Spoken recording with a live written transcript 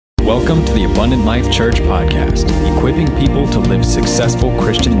Welcome to the Abundant Life Church podcast, equipping people to live successful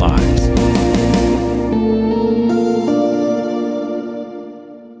Christian lives.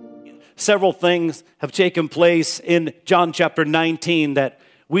 Several things have taken place in John chapter 19 that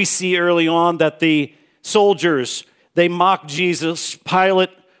we see early on, that the soldiers, they mocked Jesus.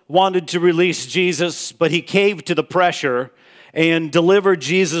 Pilate wanted to release Jesus, but he caved to the pressure and delivered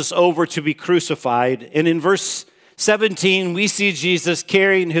Jesus over to be crucified. And in verse 17, we see Jesus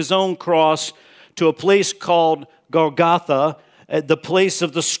carrying his own cross to a place called Golgotha, the place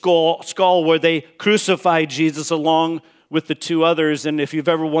of the skull where they crucified Jesus along with the two others. And if you've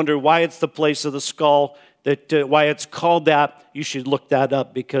ever wondered why it's the place of the skull, why it's called that, you should look that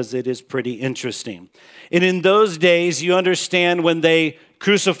up because it is pretty interesting. And in those days, you understand when they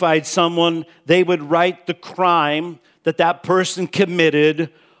crucified someone, they would write the crime that person committed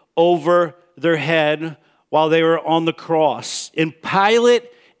over their head while they were on the cross. And Pilate,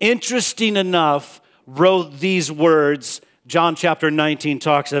 interesting enough, wrote these words John chapter 19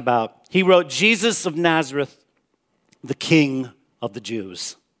 talks about. He wrote, "Jesus of Nazareth, the King of the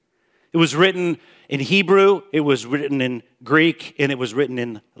Jews." It was written in Hebrew, it was written in Greek, and it was written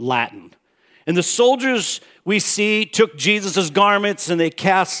in Latin. And the soldiers, we see, took Jesus' garments and they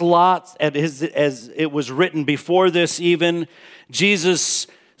cast lots as it was written before this even. Jesus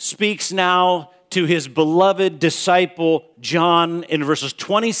speaks now to his beloved disciple John in verses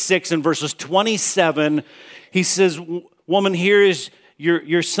 26 and verses 27. He says, "Woman, here is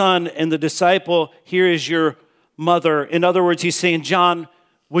your son, and the disciple, here is your mother." In other words, he's saying, "John,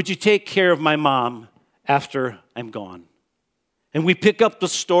 would you take care of my mom after I'm gone?" And we pick up the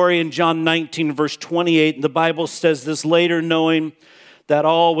story in John 19, verse 28, and the Bible says this: "Later, knowing that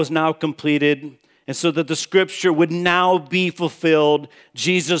all was now completed, and so that the scripture would now be fulfilled,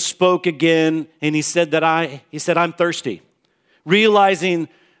 Jesus spoke again, and he said, I'm thirsty." Realizing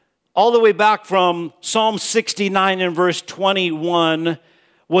all the way back from Psalm 69 and verse 21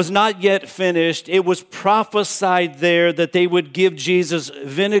 was not yet finished. It was prophesied there that they would give Jesus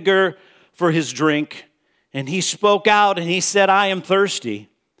vinegar for his drink. And he spoke out and he said, "I am thirsty."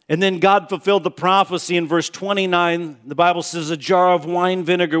 And then God fulfilled the prophecy in verse 29. The Bible says a jar of wine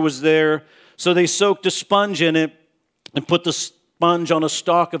vinegar was there. So they soaked a sponge in it and put the sponge on a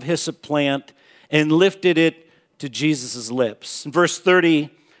stalk of hyssop plant and lifted it to Jesus' lips. In verse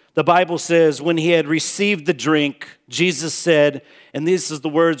 30, the Bible says, when he had received the drink, Jesus said, and this is the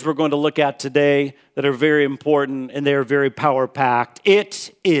words we're going to look at today that are very important and they're very power-packed: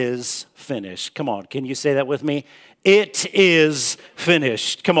 "It is finished." Come on, can you say that with me? It is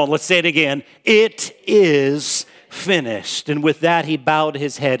finished. Come on, let's say it again. It is finished. And with that, he bowed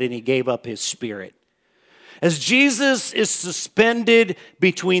his head and he gave up his spirit. As Jesus is suspended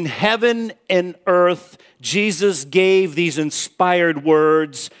between heaven and earth, Jesus gave these inspired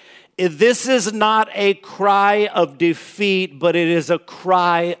words. This is not a cry of defeat, but it is a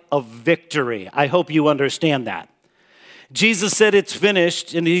cry of victory. I hope you understand that. Jesus said it's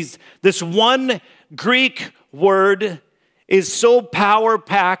finished, and this one Greek word is so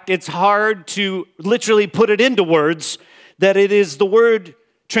power-packed, it's hard to literally put it into words, that it is the word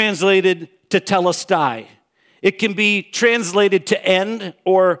translated tetelestai. It can be translated to end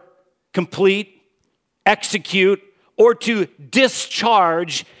or complete, execute, or to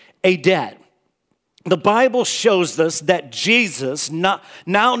discharge a debt. The Bible shows us that Jesus, now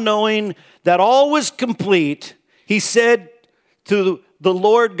knowing that all was complete, he said to the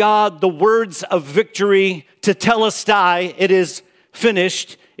Lord God the words of victory, tetelestai, "It is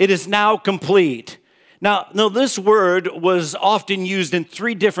finished, it is now complete." Now, this word was often used in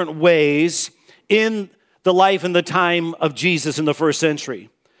three different ways in the life and the time of Jesus in the first century.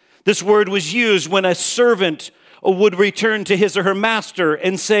 This word was used when a servant would return to his or her master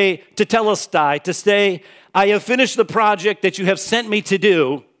and say tetelestai, to say, "I have finished the project that you have sent me to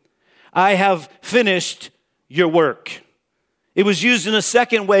do. I have finished your work." It was used in a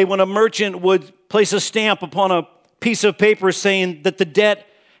second way when a merchant would place a stamp upon a piece of paper saying that the debt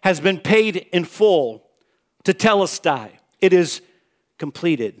has been paid in full. Tetelestai, it is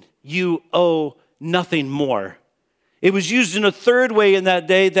completed. You owe nothing more. It was used in a third way in that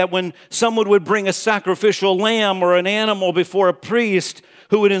day, that when someone would bring a sacrificial lamb or an animal before a priest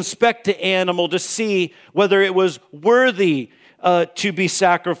who would inspect the animal to see whether it was worthy to be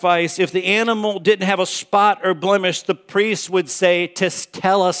sacrificed. If the animal didn't have a spot or blemish, the priest would say,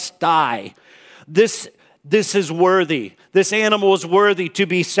 "Tetelestai." This is worthy. This animal is worthy to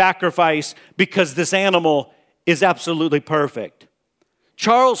be sacrificed because this animal is absolutely perfect.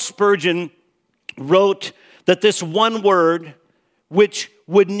 Charles Spurgeon wrote that this one word, which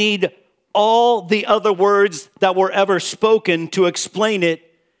would need all the other words that were ever spoken to explain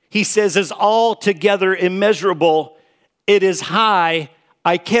it, he says, is altogether immeasurable. It is high,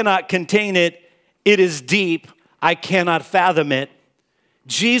 I cannot contain it. It is deep, I cannot fathom it.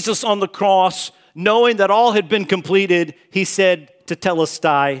 Jesus on the cross, knowing that all had been completed, he said to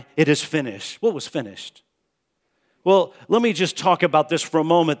Telestai, it is finished. What was finished? Well, let me just talk about this for a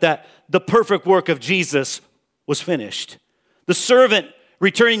moment, that the perfect work of Jesus was finished. The servant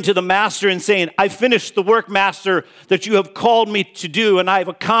returning to the master and saying, I finished the work, master, that you have called me to do, and I have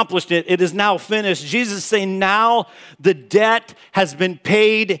accomplished it. It is now finished. Jesus is saying, now the debt has been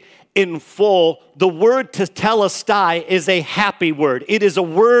paid in full. The word tetelestai is a happy word. It is a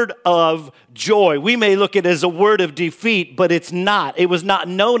word of joy. We may look at it as a word of defeat, but it's not. It was not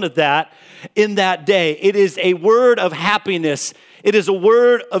known of that in that day. It is a word of happiness. It is a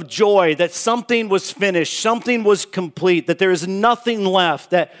word of joy that something was finished, something was complete, that there is nothing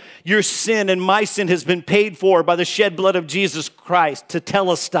left, that your sin and my sin has been paid for by the shed blood of Jesus Christ,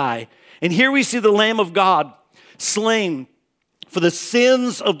 tetelestai. And here we see the Lamb of God slain for the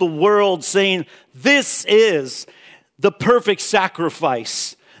sins of the world, saying, this is the perfect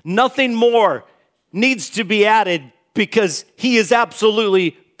sacrifice. Nothing more needs to be added because he is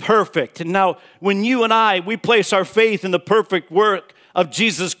absolutely perfect. And now, when you and we place our faith in the perfect work of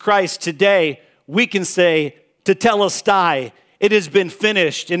Jesus Christ today, we can say, tetelestai, it has been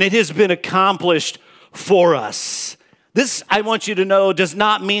finished and it has been accomplished for us. This, I want you to know, does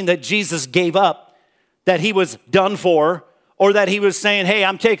not mean that Jesus gave up, that he was done for, or that he was saying, hey,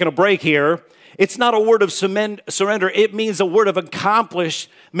 I'm taking a break here. It's not a word of surrender. It means a word of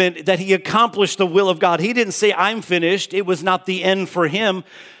accomplishment, that he accomplished the will of God. He didn't say, I'm finished. It was not the end for him,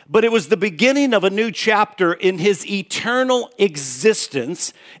 but it was the beginning of a new chapter in his eternal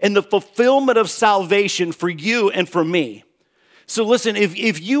existence and the fulfillment of salvation for you and for me. So listen,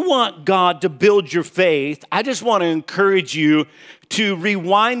 if you want God to build your faith, I just want to encourage you to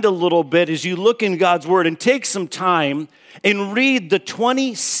rewind a little bit as you look in God's word and take some time and read the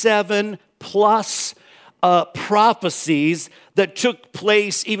 27 plus prophecies that took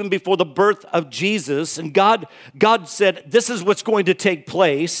place even before the birth of Jesus. And God said, this is what's going to take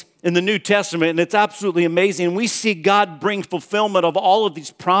place in the New Testament, and it's absolutely amazing. And we see God bring fulfillment of all of these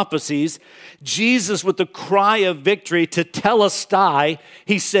prophecies. Jesus, with the cry of victory, tetelestai,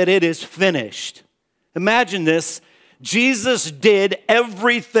 he said, it is finished. Imagine this. Jesus did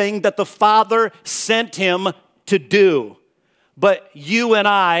everything that the Father sent him to do, but you and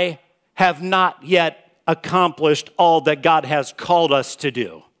I have not yet accomplished all that God has called us to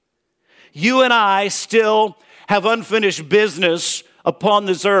do. You and I still have unfinished business upon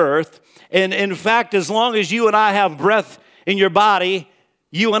this earth. And in fact, as long as you and I have breath in your body,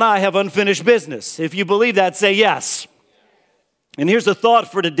 you and I have unfinished business. If you believe that, say yes. And here's a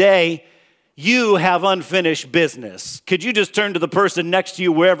thought for today. You have unfinished business. Could you just turn to the person next to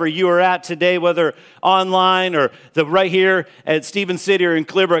you wherever you are at today, whether online or right here at Stephen City or in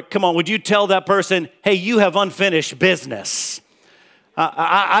Clearbrook? Come on, would you tell that person, hey, you have unfinished business?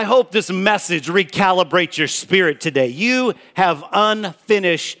 I hope this message recalibrates your spirit today. You have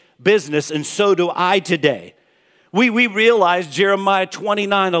unfinished business, and so do I today. We realize Jeremiah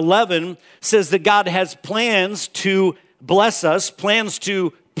 29:11 says that God has plans to bless us, plans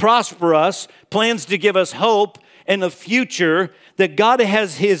to prosper us, plans to give us hope in the future, that God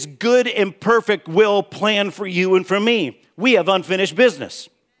has his good and perfect will planned for you and for me. We have unfinished business.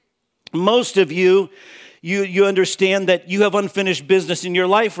 Most of you understand that you have unfinished business in your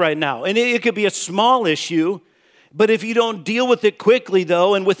life right now. And it could be a small issue, but if you don't deal with it quickly,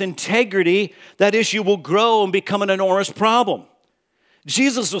 though, and with integrity, that issue will grow and become an enormous problem.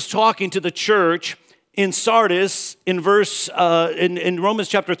 Jesus was talking to the church in Sardis in Romans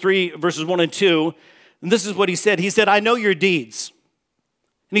chapter 3, verses 1 and 2. And this is what he said. He said, I know your deeds.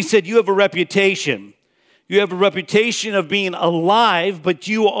 And he said, you have a reputation. You have a reputation of being alive, but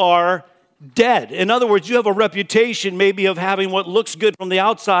you are dead. In other words, you have a reputation maybe of having what looks good from the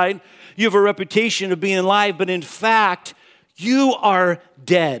outside. You have a reputation of being alive, but in fact, you are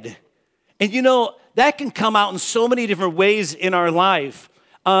dead. And you know, that can come out in so many different ways in our life.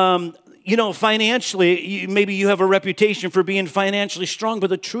 Financially, maybe you have a reputation for being financially strong, but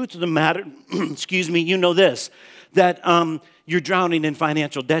the truth of the matter, you know this, that you're drowning in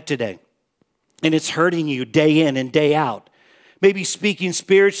financial debt today, and it's hurting you day in and day out. Maybe speaking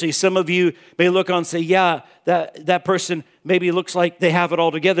spiritually, some of you may look on and say, yeah, that person maybe looks like they have it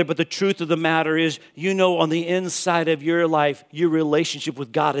all together, but the truth of the matter is, on the inside of your life, your relationship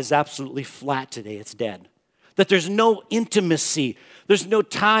with God is absolutely flat today. It's dead. That there's no intimacy. There's no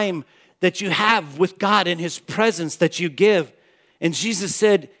time that you have with God in his presence that you give. And Jesus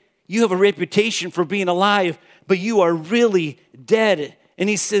said, you have a reputation for being alive, but you are really dead. And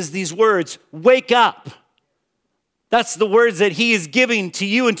he says these words, wake up. That's the words that he is giving to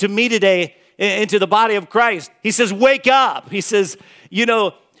you and to me today into the body of Christ. He says, wake up. He says, you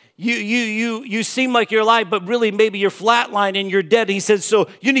know, you seem like you're alive, but really maybe you're flatlined and you're dead. And he says, so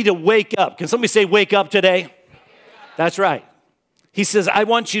you need to wake up. Can somebody say wake up today? That's right. He says, I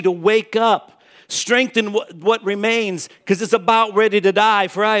want you to wake up. Strengthen what remains, because it's about ready to die.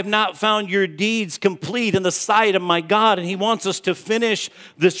 For I have not found your deeds complete in the sight of my God. And he wants us to finish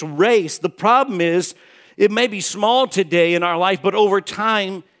this race. The problem is, it may be small today in our life, but over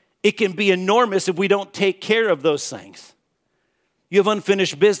time, it can be enormous if we don't take care of those things. You have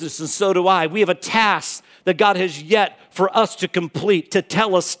unfinished business, and so do I. We have a task that God has yet for us to complete, to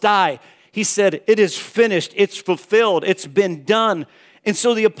tell us die. He said, it is finished, it's fulfilled, it's been done. And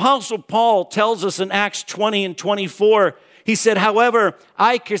so the Apostle Paul tells us in Acts 20 and 24, he said, however,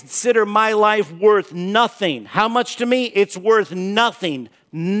 I consider my life worth nothing. How much to me? It's worth nothing.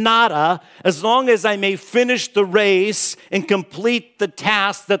 Nada, as long as I may finish the race and complete the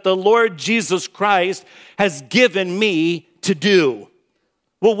task that the Lord Jesus Christ has given me to do.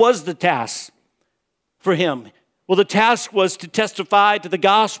 What was the task for him? Well, the task was to testify to the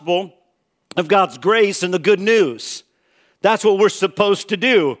gospel of God's grace and the good news. That's what we're supposed to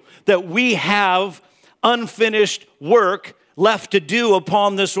do, that we have unfinished work left to do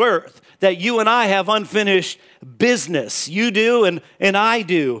upon this earth, that you and I have unfinished business. You do and I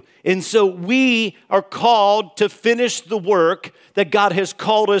do. And so we are called to finish the work that God has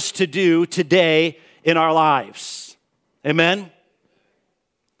called us to do today in our lives. Amen?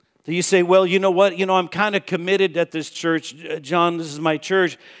 So you say, well, you know what? You know, I'm kind of committed at this church. John, this is my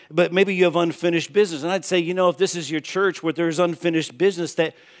church, but maybe you have unfinished business. And I'd say, you know, if this is your church where there's unfinished business,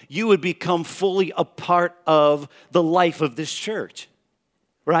 that you would become fully a part of the life of this church,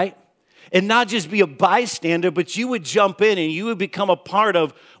 right? And not just be a bystander, but you would jump in and you would become a part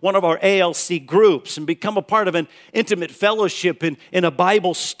of one of our ALC groups and become a part of an intimate fellowship in a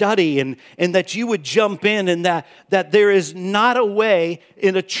Bible study, and that you would jump in, and that there is not a way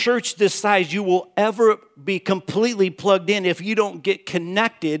in a church this size you will ever be completely plugged in if you don't get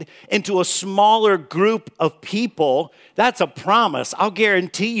connected into a smaller group of people. That's a promise. I'll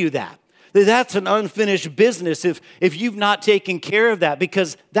guarantee you that. That's an unfinished business if you've not taken care of that,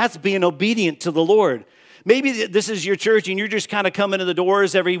 because that's being obedient to the Lord. Maybe this is your church and you're just kind of coming to the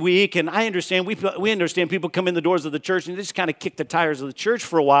doors every week, and I understand, we understand people come in the doors of the church and they just kind of kick the tires of the church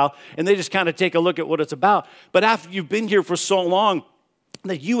for a while and they just kind of take a look at what it's about. But after you've been here for so long,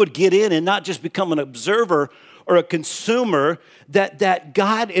 that you would get in and not just become an observer or a consumer, that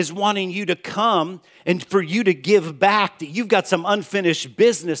God is wanting you to come and for you to give back, that you've got some unfinished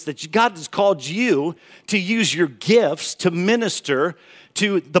business, that God has called you to use your gifts to minister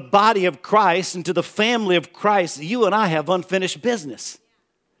to the body of Christ and to the family of Christ. You and I have unfinished business.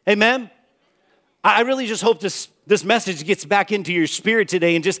 Amen? I really just hope this message gets back into your spirit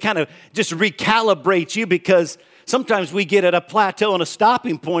today and just kind of just recalibrates you, because sometimes we get at a plateau and a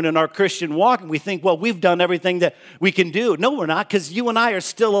stopping point in our Christian walk, and we think, well, we've done everything that we can do. No, we're not, because you and I are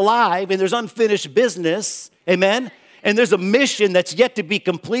still alive, and there's unfinished business. Amen? And there's a mission that's yet to be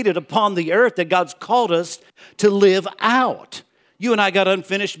completed upon the earth that God's called us to live out. You and I got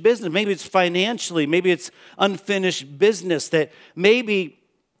unfinished business. Maybe it's financially. Maybe it's unfinished business that maybe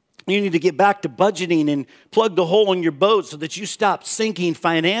you need to get back to budgeting and plug the hole in your boat so that you stop sinking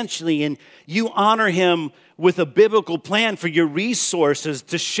financially and you honor him with a biblical plan for your resources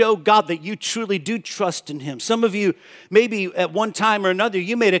to show God that you truly do trust in him. Some of you, maybe at one time or another,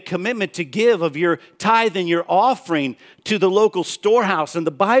 you made a commitment to give of your tithe and your offering to the local storehouse. And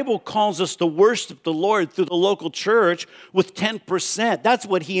the Bible calls us to worship the Lord through the local church with 10%. That's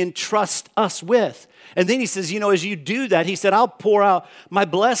what he entrusts us with. And then he says, you know, as you do that, he said, I'll pour out my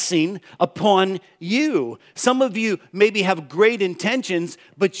blessing upon you. Some of you maybe have great intentions,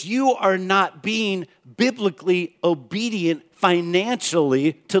 but you are not being biblically obedient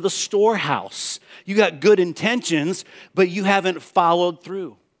financially to the storehouse. You got good intentions, but you haven't followed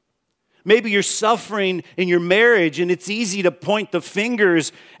through. Maybe you're suffering in your marriage, and it's easy to point the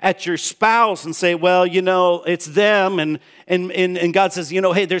fingers at your spouse and say, well, you know, it's them. And God says, you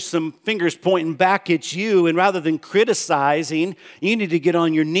know, hey, there's some fingers pointing back at you. And rather than criticizing, you need to get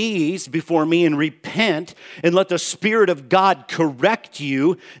on your knees before me and repent and let the Spirit of God correct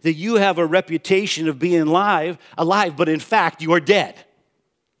you, that you have a reputation of being alive, but in fact, you are dead.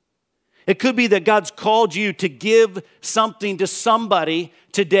 It could be that God's called you to give something to somebody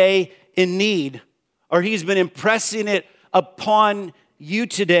today in need, or he's been impressing it upon you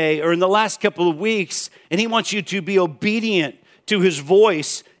today or in the last couple of weeks, and he wants you to be obedient to his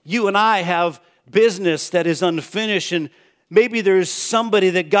voice. You and I have business that is unfinished, and Maybe there's somebody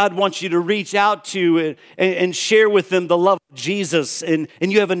that God wants you to reach out to and share with them the love of Jesus, and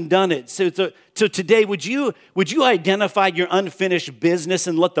you haven't done it. So today, would you identify your unfinished business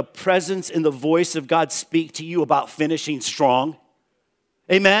and let the presence and the voice of God speak to you about finishing strong?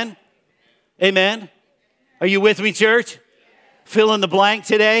 Amen? Amen? Are you with me, church? Fill in the blank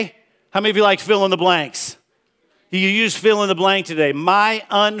today. How many of you like fill in the blanks? Do you use fill in the blank today? My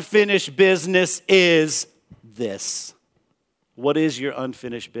unfinished business is this. What is your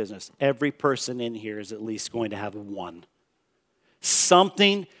unfinished business? Every person in here is at least going to have one.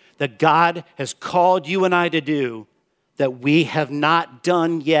 Something that God has called you and I to do that we have not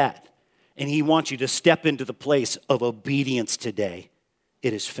done yet. And he wants you to step into the place of obedience today.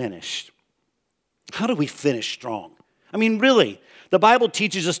 It is finished. How do we finish strong? I mean, really, the Bible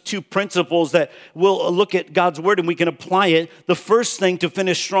teaches us two principles that we'll look at God's word and we can apply it. The first thing to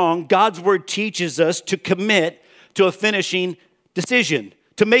finish strong, God's word teaches us to commit to a finishing decision.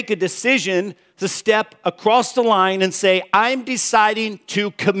 To make a decision to step across the line and say, I'm deciding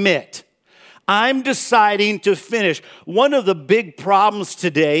to commit. I'm deciding to finish. One of the big problems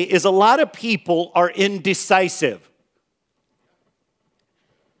today is a lot of people are indecisive.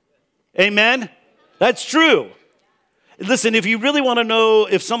 Amen? That's true. Listen, if you really want to know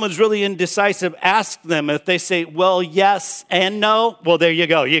if someone's really indecisive, ask them. If they say, well, yes and no, well, there you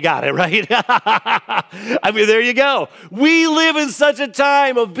go. You got it, right? I mean, there you go. We live in such a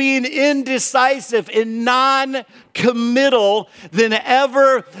time of being indecisive and non-committal than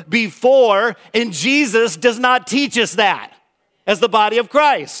ever before, and Jesus does not teach us that as the body of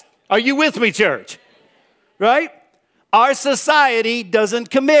Christ. Are you with me, church? Right? Our society doesn't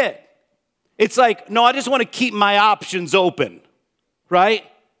commit. It's like, no, I just want to keep my options open, right?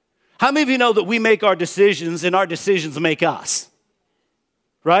 How many of you know that we make our decisions and our decisions make us,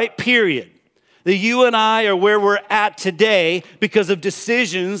 right? Period. That you and I are where we're at today because of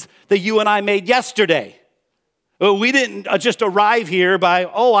decisions that you and I made yesterday. Well, we didn't just arrive here by,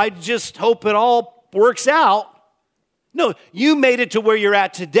 I just hope it all works out. No, you made it to where you're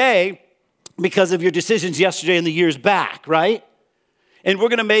at today because of your decisions yesterday and the years back, right? And we're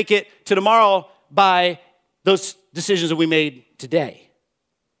going to make it to tomorrow by those decisions that we made today.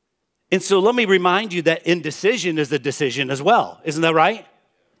 And so let me remind you that indecision is a decision as well. Isn't that right?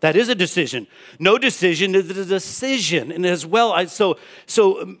 That is a decision. No decision is a decision. And as well, so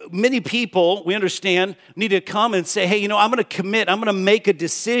many people, we understand, need to come and say, hey, I'm going to commit. I'm going to make a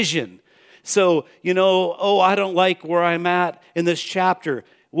decision. So, I don't like where I'm at in this chapter.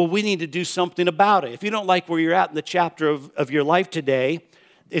 Well, we need to do something about it. If you don't like where you're at in the chapter of your life today,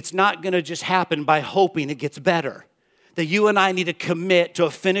 it's not going to just happen by hoping it gets better. That you and I need to commit to a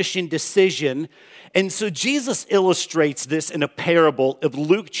finishing decision. And so Jesus illustrates this in a parable of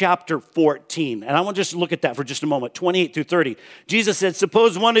Luke chapter 14. And I want to just look at that for just a moment, 28 through 30. Jesus said,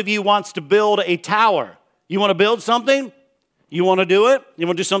 suppose one of you wants to build a tower. You want to build something? You want to do it? You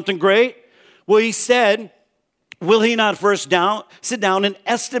want to do something great? Well, he said, will he not first sit down and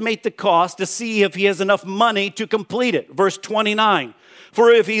estimate the cost to see if he has enough money to complete it? Verse 29.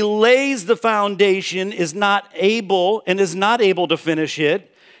 For if he lays the foundation is not able to finish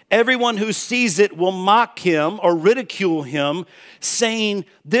it, everyone who sees it will mock him or ridicule him, saying,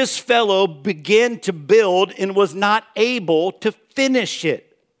 this fellow began to build and was not able to finish it.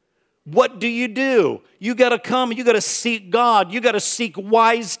 What do? You got to come, you got to seek God, you got to seek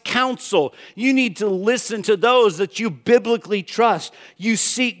wise counsel. You need to listen to those that you biblically trust. You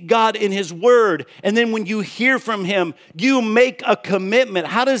seek God in his word, and then when you hear from him, you make a commitment.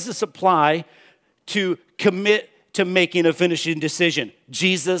 How does this apply to commit to making a finishing decision?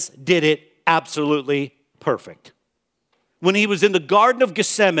 Jesus did it absolutely perfect. When he was in the Garden of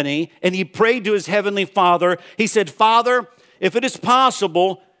Gethsemane and he prayed to his heavenly Father, he said, Father, if it is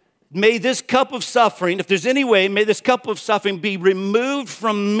possible, may this cup of suffering, if there's any way, may this cup of suffering be removed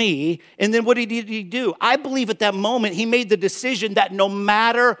from me. And then what did he do? I believe at that moment he made the decision that no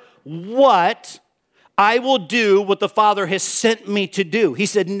matter what, I will do what the Father has sent me to do. He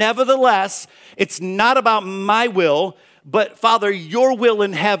said, nevertheless, it's not about my will, but Father, your will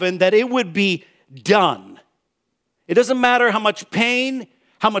in heaven, that it would be done. It doesn't matter how much pain,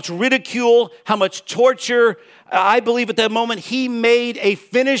 how much ridicule, how much torture. I believe at that moment he made a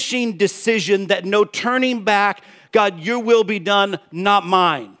finishing decision that no turning back. God, your will be done, not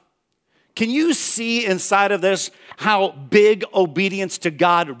mine. Can you see inside of this how big obedience to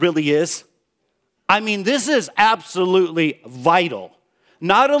God really is? I mean, this is absolutely vital.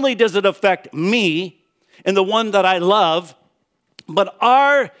 Not only does it affect me and the one that I love, but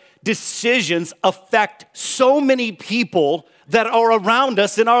our decisions affect so many people that are around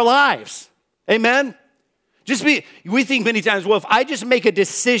us in our lives. Amen? We think many times, well, if I just make a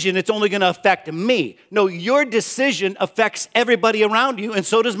decision, it's only going to affect me. No, your decision affects everybody around you, and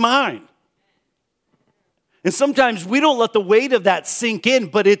so does mine. And sometimes we don't let the weight of that sink in,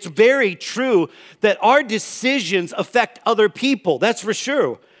 but it's very true that our decisions affect other people. That's for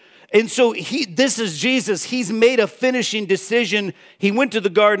sure. And so this is Jesus. He's made a finishing decision. He went to the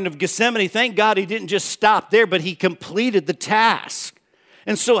Garden of Gethsemane. Thank God he didn't just stop there, but he completed the task.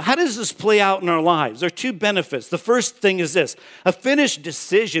 And so how does this play out in our lives? There are two benefits. The first thing is this. A finished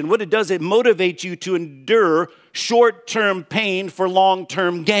decision, what it does, it motivates you to endure short-term pain for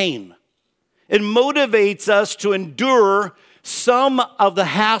long-term gain. It motivates us to endure some of the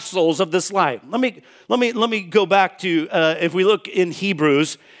hassles of this life. Let me go back to, if we look in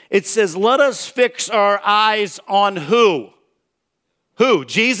Hebrews, it says, let us fix our eyes on who? Who?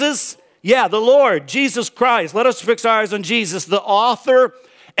 Jesus? Yeah, the Lord, Jesus Christ. Let us fix our eyes on Jesus, the author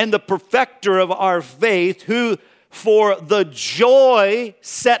and the perfecter of our faith, who for the joy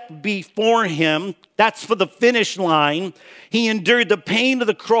set before him, that's for the finish line, he endured the pain of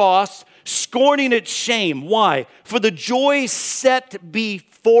the cross, scorning its shame. Why? For the joy set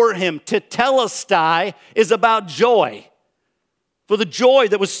before him. Tetelestai is about joy. For the joy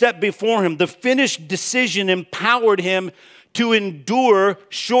that was set before him, the finished decision empowered him to endure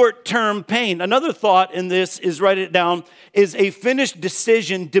short-term pain. Another thought in this is, write it down, is a finished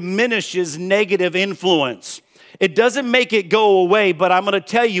decision diminishes negative influence. It doesn't make it go away, but I'm going to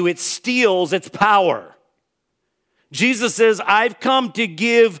tell you, it steals its power. Jesus says, I've come to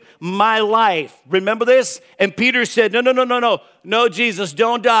give my life. Remember this? And Peter said, no. No, Jesus,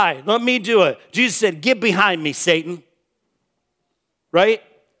 don't die. Let me do it. Jesus said, get behind me, Satan. Right?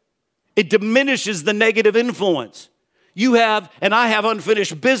 It diminishes the negative influence. You have, and I have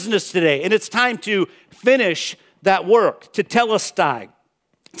unfinished business today, and it's time to finish that work, tetelestai.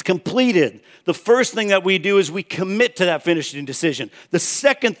 It's completed. The first thing that we do is we commit to that finishing decision. The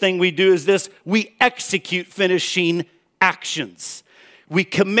second thing we do is this, we execute finishing actions. We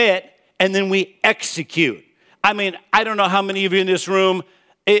commit, and then we execute. I mean, I don't know how many of you in this room,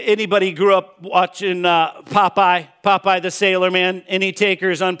 anybody grew up watching Popeye the Sailor Man? Any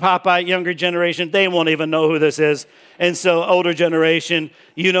takers on Popeye, younger generation? They won't even know who this is. And so older generation,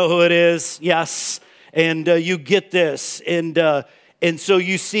 you know who it is, yes. And you get this. And so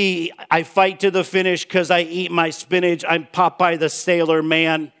you see, I fight to the finish because I eat my spinach. I'm Popeye the Sailor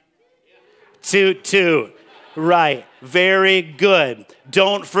Man. Toot, toot. Right. Very good.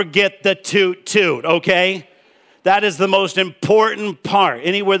 Don't forget the toot, toot, okay? That is the most important part.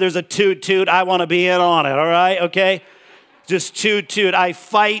 Anywhere there's a toot, toot, I want to be in on it, all right? Okay? Just toot, toot. I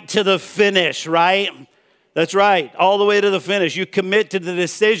fight to the finish, right? That's right. All the way to the finish. You commit to the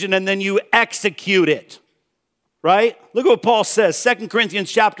decision and then you execute it. Right? Look at what Paul says. 2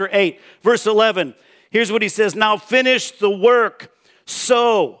 Corinthians chapter 8, verse 11. Here's what he says. Now finish the work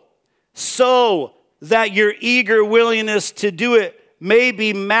so that your eager willingness to do it may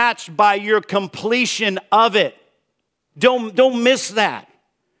be matched by your completion of it. Don't miss that.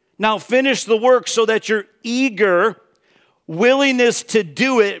 Now finish the work so that your eager willingness to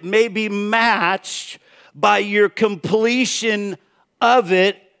do it may be matched by your completion of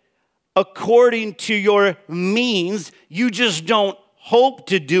it according to your means. You just don't hope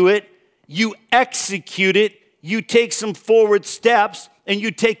to do it. You execute it. You take some forward steps and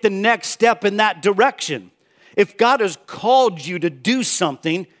you take the next step in that direction. If God has called you to do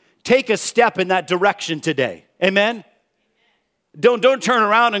something, take a step in that direction today. Amen? Don't turn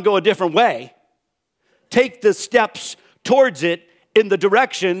around and go a different way. Take the steps towards it in the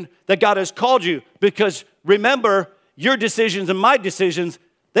direction that God has called you. Because remember, your decisions and my decisions,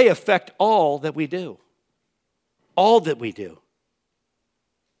 they affect all that we do. All that we do.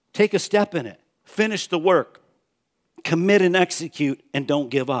 Take a step in it. Finish the work. Commit and execute, and don't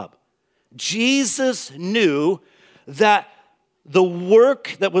give up. Jesus knew that the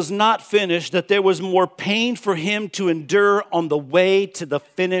work that was not finished, that there was more pain for him to endure on the way to the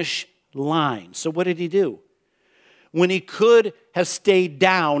finish line. So what did he do? When he could have stayed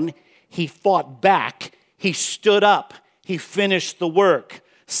down, he fought back. He stood up. He finished the work.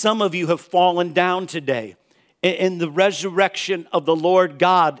 Some of you have fallen down today. And the resurrection of the Lord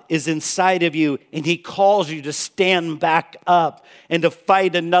God is inside of you. And he calls you to stand back up and to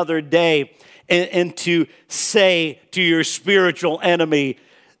fight another day. And to say to your spiritual enemy,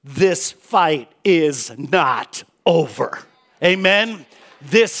 this fight is not over. Amen?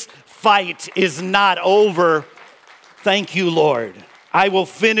 This fight is not over. Thank you, Lord. I will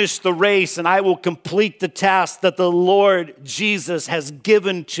finish the race and I will complete the task that the Lord Jesus has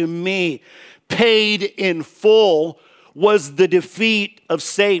given to me. Paid in full was the defeat of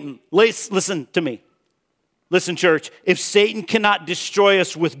Satan. Listen to me. Listen, church, if Satan cannot destroy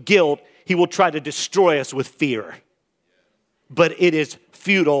us with guilt, he will try to destroy us with fear. But it is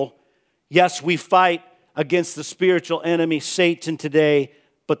futile. Yes, we fight against the spiritual enemy, Satan, today,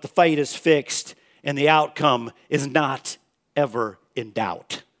 but the fight is fixed, and the outcome is not ever in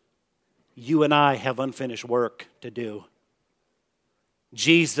doubt. You and I have unfinished work to do.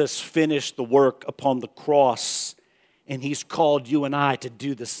 Jesus finished the work upon the cross, and he's called you and I to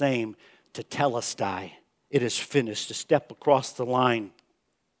do the same, to telestai. It is finished, to step across the line,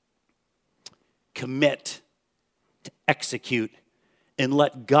 commit, to execute, and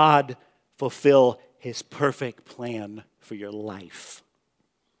let God fulfill his perfect plan for your life.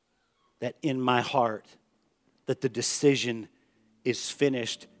 That in my heart, that the decision is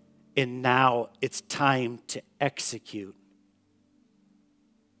finished, and now it's time to execute.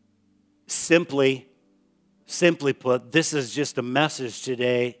 Simply put, this is just a message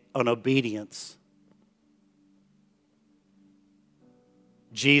today on obedience.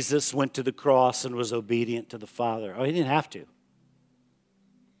 Jesus went to the cross and was obedient to the Father. Oh, he didn't have to.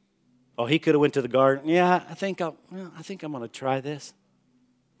 Oh, he could have went to the garden. Yeah, I think I'm going to try this.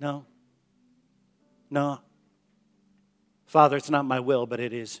 No. Father, it's not my will, but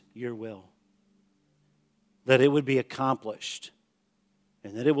it is your will. That it would be accomplished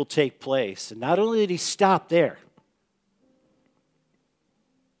and that it will take place. And not only did he stop there.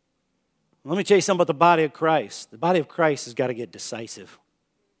 Let me tell you something about the body of Christ. The body of Christ has got to get decisive.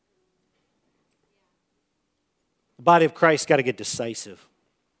 The body of Christ got to get decisive.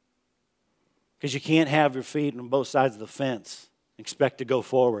 Because you can't have your feet on both sides of the fence and expect to go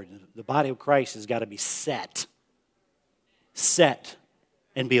forward. The body of Christ has got to be set,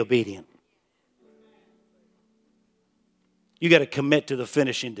 and be obedient. You got to commit to the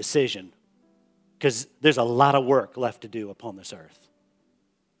finishing decision, because there's a lot of work left to do upon this earth.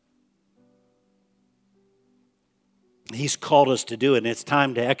 He's called us to do it, and it's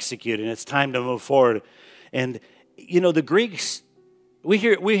time to execute, and it's time to move forward. And you know, the Greeks, we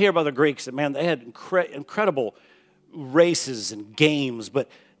hear about the Greeks, that man, they had incredible races and games, but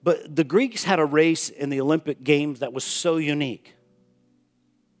the Greeks had a race in the Olympic Games that was so unique.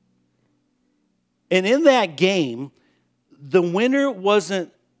 And in that game, the winner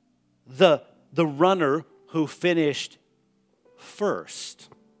wasn't the runner who finished first.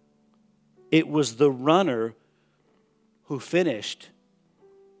 It was the runner who finished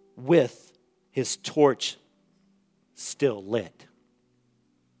with his torch still lit.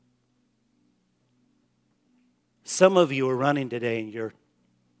 Some of you are running today and your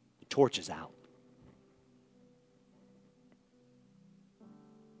torch is out.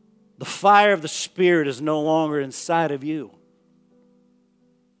 The fire of the Spirit is no longer inside of you.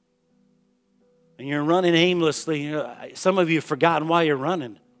 And you're running aimlessly. You know, some of you have forgotten why you're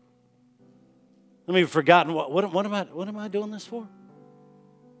running. Some of you have forgotten what am I doing this for?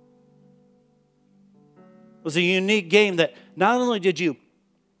 It was a unique game that not only did you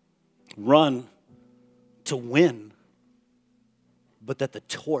run to win, but that the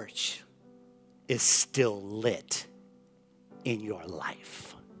torch is still lit in your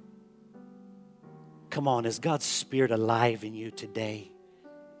life. Come on, is God's Spirit alive in you today?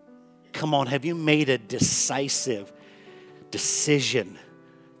 Come on, have you made a decisive decision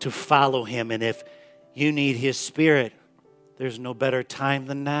to follow him? And if you need his Spirit, there's no better time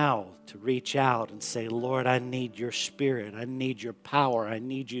than now to reach out and say, Lord, I need your Spirit. I need your power. I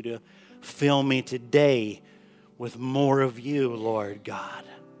need you to fill me today with more of you, Lord God.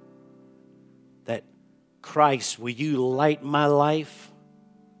 That Christ, will you light my life?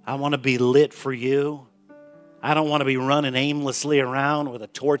 I want to be lit for you. I don't want to be running aimlessly around with a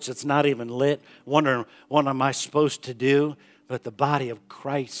torch that's not even lit, wondering what am I supposed to do? But the body of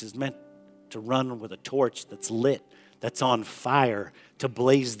Christ is meant to run with a torch that's lit, that's on fire, to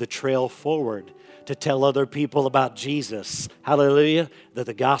blaze the trail forward, to tell other people about Jesus. Hallelujah. That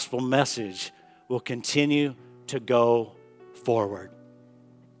the gospel message will continue to go forward.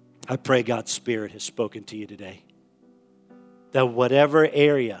 I pray God's Spirit has spoken to you today. That whatever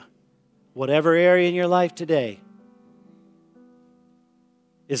area in your life today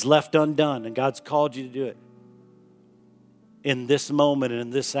is left undone, and God's called you to do it in this moment and in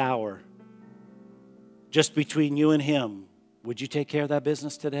this hour, just between you and him, would you take care of that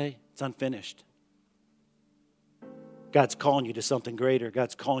business today? It's unfinished. God's calling you to something greater.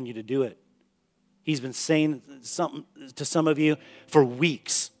 God's calling you to do it. He's been saying something to some of you for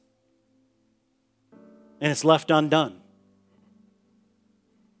weeks, and it's left undone.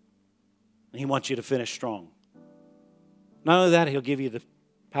 And he wants you to finish strong. Not only that, he'll give you the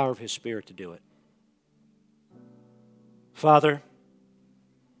power of his Spirit to do it. Father,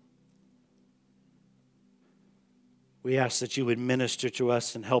 We ask that you would minister to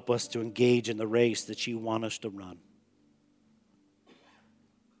us and help us to engage in the race that you want us to run.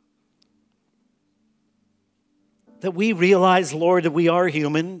 That we realize, Lord, that we are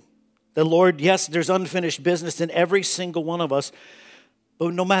human. That, Lord, yes, there's unfinished business in every single one of us.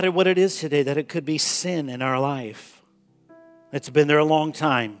 But no matter what it is today, that it could be sin in our life. It's been there a long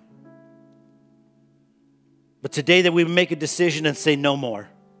time. But today that we make a decision and say no more.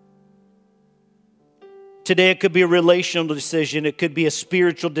 Today it could be a relational decision. It could be a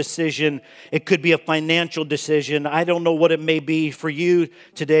spiritual decision. It could be a financial decision. I don't know what it may be for you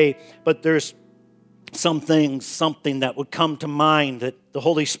today, but there's something that would come to mind that the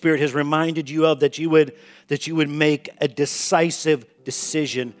Holy Spirit has reminded you of, that you would make a decisive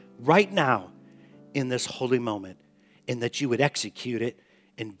decision right now in this holy moment, and that you would execute it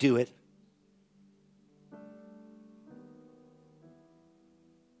and do it.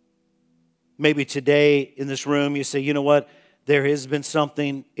 Maybe today in this room you say, you know what, there has been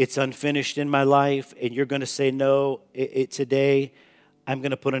something, it's unfinished in my life, and you're going to say, no, today I'm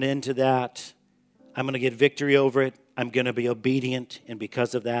going to put an end to that. I'm going to get victory over it. I'm going to be obedient, and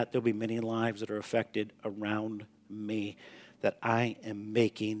because of that, there'll be many lives that are affected around me, that I am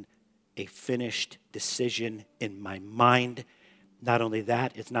making a finished decision in my mind. Not only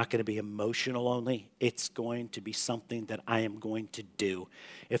that, it's not going to be emotional only. It's going to be something that I am going to do.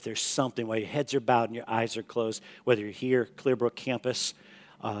 If there's something, while your heads are bowed and your eyes are closed, whether you're here, Clearbrook campus,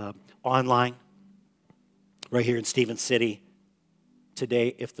 online, right here in Stevens City,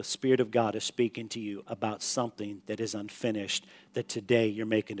 today, if the Spirit of God is speaking to you about something that is unfinished, that today you're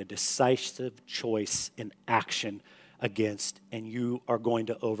making a decisive choice in action against, and you are going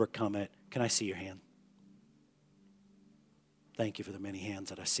to overcome it. Can I see your hand? Thank you for the many hands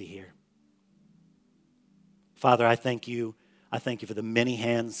that I see here. Father, I thank you. I thank you for the many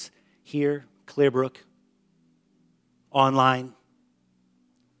hands here, Clearbrook, online.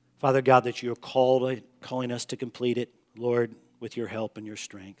 Father God, that you are calling us to complete it, Lord, with your help and your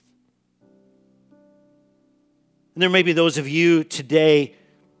strength. And there may be those of you today,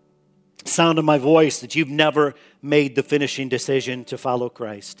 sound of my voice, that you've never made the finishing decision to follow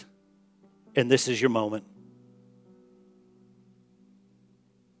Christ. And this is your moment.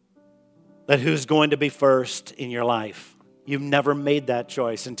 That who's going to be first in your life. You've never made that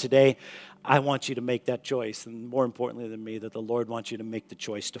choice. And today, I want you to make that choice. And more importantly than me, that the Lord wants you to make the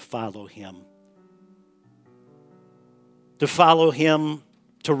choice to follow Him. To follow Him,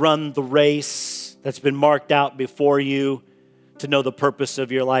 to run the race that's been marked out before you, to know the purpose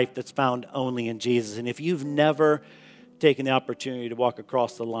of your life that's found only in Jesus. And if you've never taken the opportunity to walk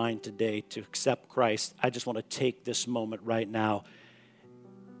across the line today to accept Christ, I just want to take this moment right now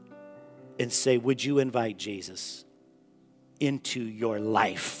and say, would you invite Jesus into your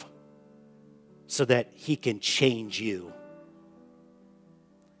life so that He can change you?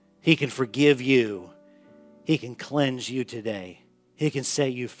 He can forgive you. He can cleanse you today. He can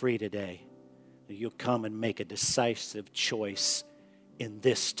set you free today. You'll come and make a decisive choice in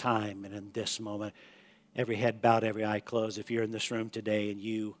this time and in this moment. Every head bowed, every eye closed. If you're in this room today and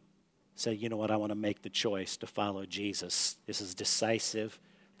you say, you know what, I want to make the choice to follow Jesus. This is decisive,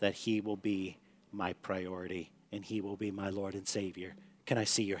 that He will be my priority and He will be my Lord and Savior. Can I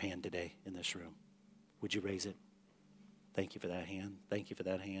see your hand today in this room? Would you raise it? Thank you for that hand. Thank you for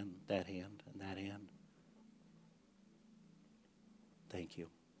that hand, and that hand. Thank you.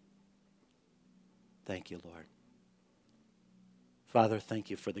 Thank you, Lord. Father, thank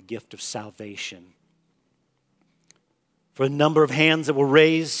you for the gift of salvation. For the number of hands that were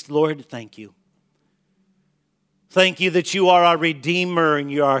raised, Lord, thank you. Thank you that you are our Redeemer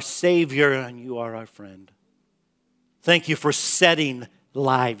and you are our Savior and you are our friend. Thank you for setting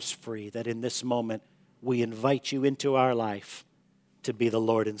lives free, that in this moment we invite you into our life to be the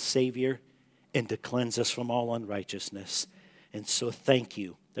Lord and Savior and to cleanse us from all unrighteousness. And so thank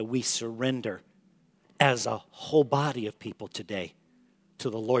you that we surrender as a whole body of people today to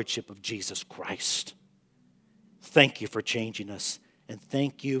the Lordship of Jesus Christ. Thank you for changing us. And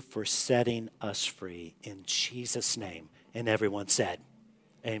thank you for setting us free in Jesus' name. And everyone said,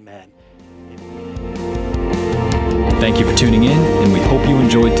 amen. Thank you for tuning in, and we hope you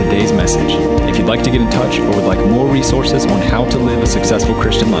enjoyed today's message. If you'd like to get in touch or would like more resources on how to live a successful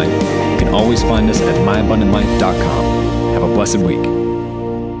Christian life, you can always find us at myabundantlife.com. Have a blessed week.